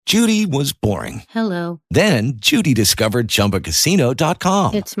Judy was boring. Hello. Then Judy discovered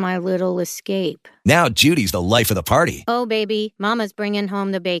ChumbaCasino.com. It's my little escape. Now Judy's the life of the party. Oh, baby, mama's bringing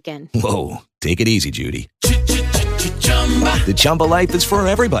home the bacon. Whoa, take it easy, Judy. The Chumba life is for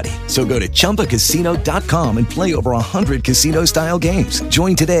everybody. So go to ChumbaCasino.com and play over 100 casino-style games.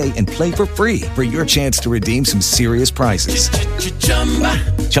 Join today and play for free for your chance to redeem some serious prizes.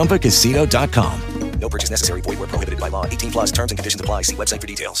 ChumbaCasino.com. No purchase necessary. Void where prohibited by law. 18 plus terms and conditions apply. See website for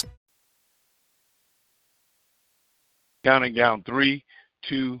details. Counting down 3,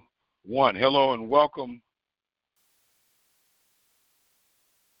 2, 1. Hello and welcome.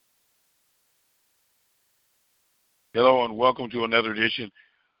 Hello and welcome to another edition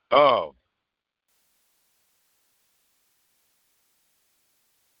of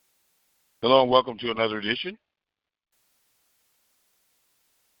Hello and welcome to another edition.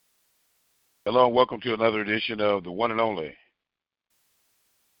 Hello and welcome to another edition of the one and only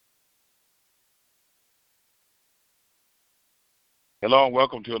Hello and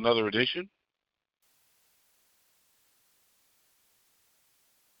welcome to another edition.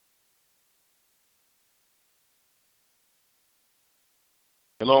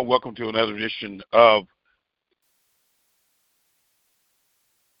 Hello and welcome to another edition of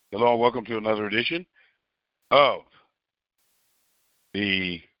Hello and welcome to another edition of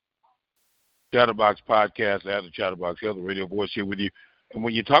the Chattabox Podcast. I have the Chattabox Health, the radio voice here with you. And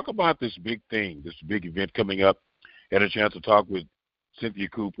when you talk about this big thing, this big event coming up, I had a chance to talk with Cynthia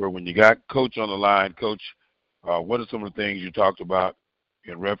Cooper. When you got Coach on the line, Coach, what are some of the things you talked about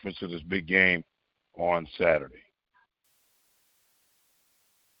in reference to this big game on Saturday?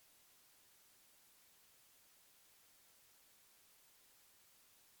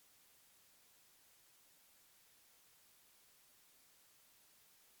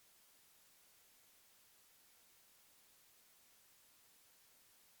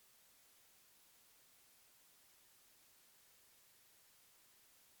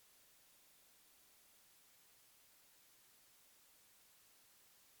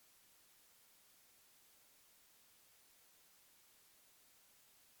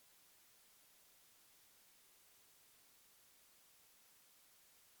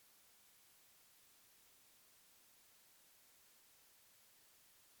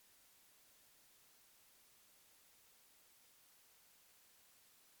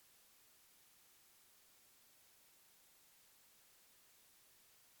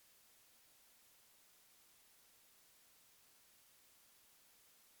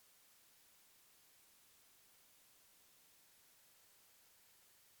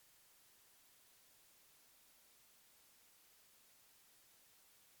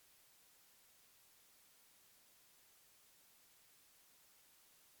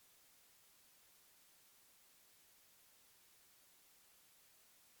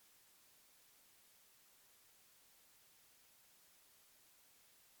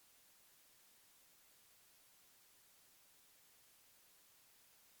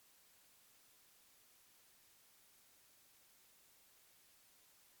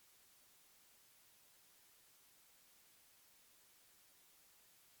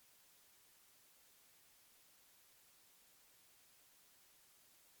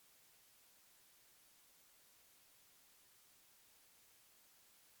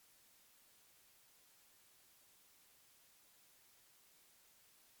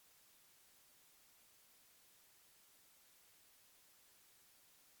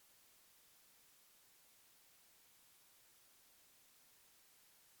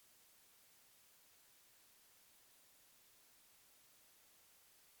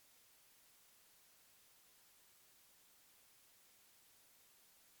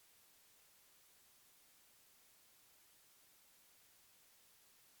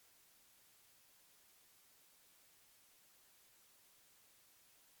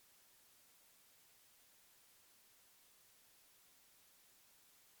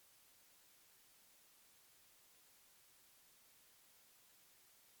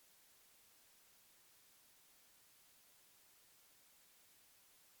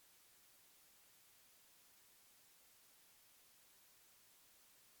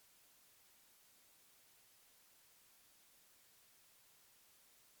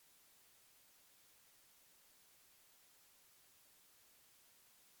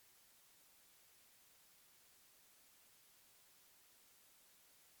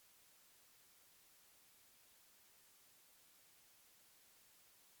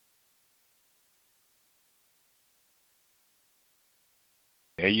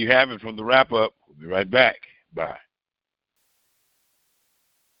 There you have it from the wrap-up. We'll be right back. Bye.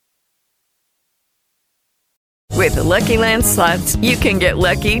 With the Lucky Land Slots, you can get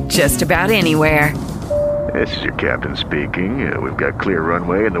lucky just about anywhere. This is your captain speaking. We've got clear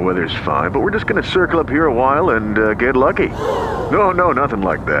runway and the weather's fine, but we're just going to circle up here a while and get lucky. No, nothing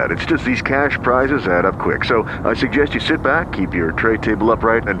like that. It's just these cash prizes add up quick. So I suggest you sit back, keep your tray table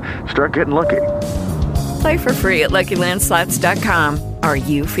upright, and start getting lucky. Play for free at LuckyLandSlots.com. Are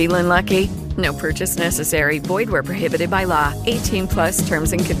you feeling lucky? No purchase necessary. Void where prohibited by law. 18+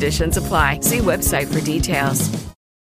 terms and conditions apply. See website for details.